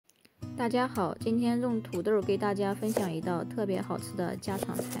大家好，今天用土豆给大家分享一道特别好吃的家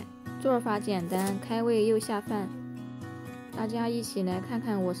常菜，做法简单，开胃又下饭。大家一起来看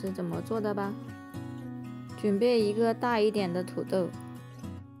看我是怎么做的吧。准备一个大一点的土豆，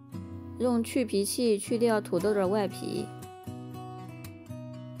用去皮器去掉土豆的外皮。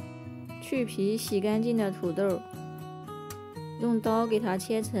去皮洗干净的土豆，用刀给它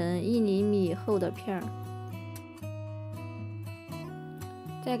切成1厘米厚的片儿。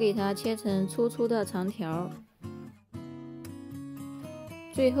再给它切成粗粗的长条，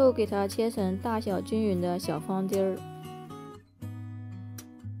最后给它切成大小均匀的小方丁儿。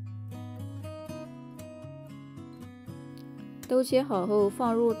都切好后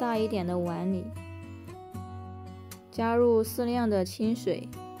放入大一点的碗里，加入适量的清水，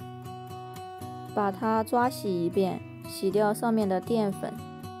把它抓洗一遍，洗掉上面的淀粉，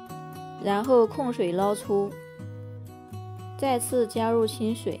然后控水捞出。再次加入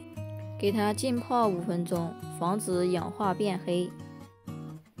清水，给它浸泡5分钟，防止氧化变黑。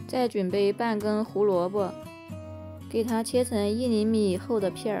再准备半根胡萝卜，给它切成1厘米厚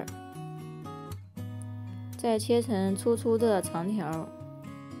的片儿，再切成粗粗的长条，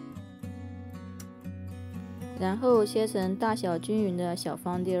然后切成大小均匀的小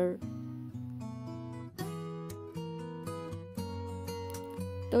方丁儿。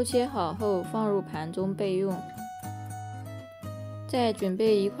都切好后放入盘中备用。再准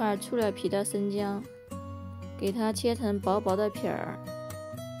备一块出了皮的生姜，给它切成薄薄的片儿，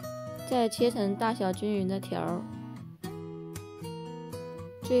再切成大小均匀的条，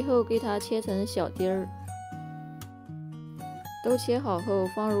最后给它切成小丁儿。都切好后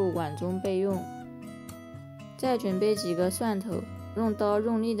放入碗中备用。再准备几个蒜头，用刀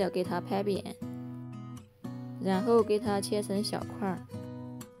用力的给它拍扁，然后给它切成小块。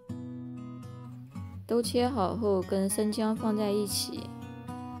都切好后跟生姜放在一起。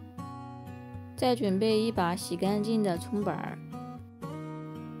再准备一把洗干净的葱白，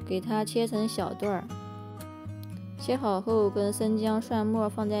给它切成小段，切好后跟生姜蒜末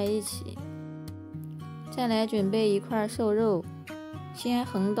放在一起。再来准备一块瘦肉，先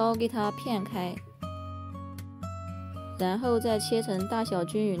横刀给它片开，然后再切成大小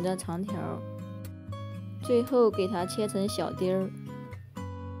均匀的长条，最后给它切成小丁儿。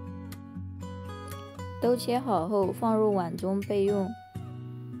都切好后放入碗中备用。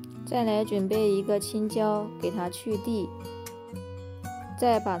再来准备一个青椒，给它去蒂，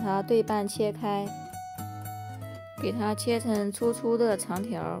再把它对半切开，给它切成粗粗的长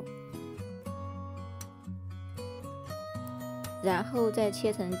条，然后再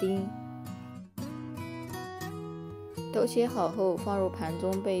切成丁。都切好后放入盘中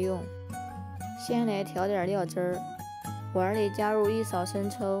备用。先来调点料汁儿，碗里加入1勺生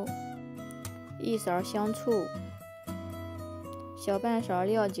抽，1勺香醋，小半勺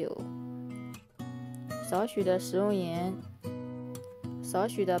料酒，少许的食用盐，少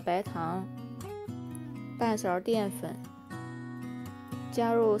许的白糖，半勺淀粉，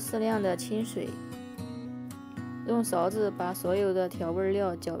加入适量的清水，用勺子把所有的调味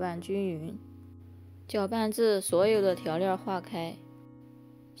料搅拌均匀，搅拌至所有的调料化开，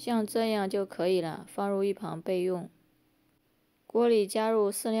像这样就可以了，放入一旁备用。锅里加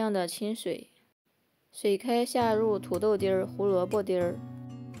入适量的清水，水开下入土豆丁儿、胡萝卜丁儿，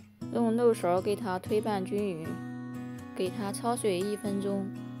用漏勺给它推拌均匀，给它焯水1分钟，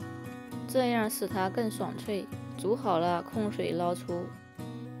这样使它更爽脆。煮好了控水捞出，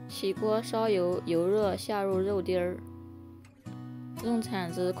起锅烧油，油热下入肉丁儿，用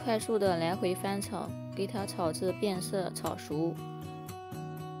铲子快速的来回翻炒，给它炒至变色炒熟，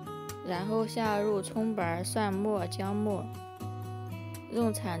然后下入葱白、蒜末、姜末，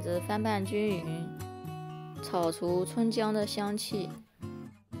用铲子翻拌均匀，炒出葱姜的香气，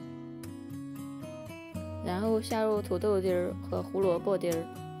然后下入土豆丁儿和胡萝卜丁儿，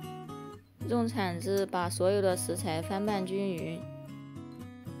用铲子把所有的食材翻拌均匀，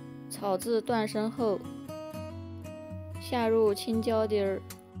炒至断生后，下入青椒丁儿，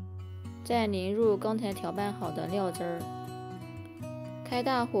再淋入刚才调拌好的料汁儿，开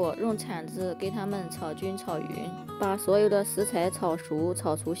大火用铲子给它们炒均炒匀，把所有的食材炒熟，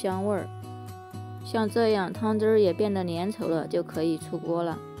炒出香味儿。像这样汤汁儿也变得粘稠了，就可以出锅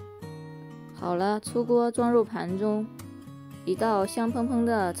了。好了，出锅装入盘中，一道香喷喷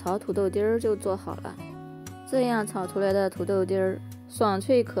的炒土豆丁儿就做好了。这样炒出来的土豆丁儿爽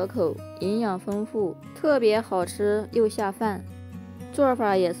脆可口，营养丰富，特别好吃又下饭，做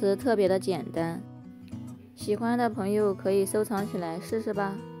法也是特别的简单。喜欢的朋友可以收藏起来试试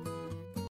吧。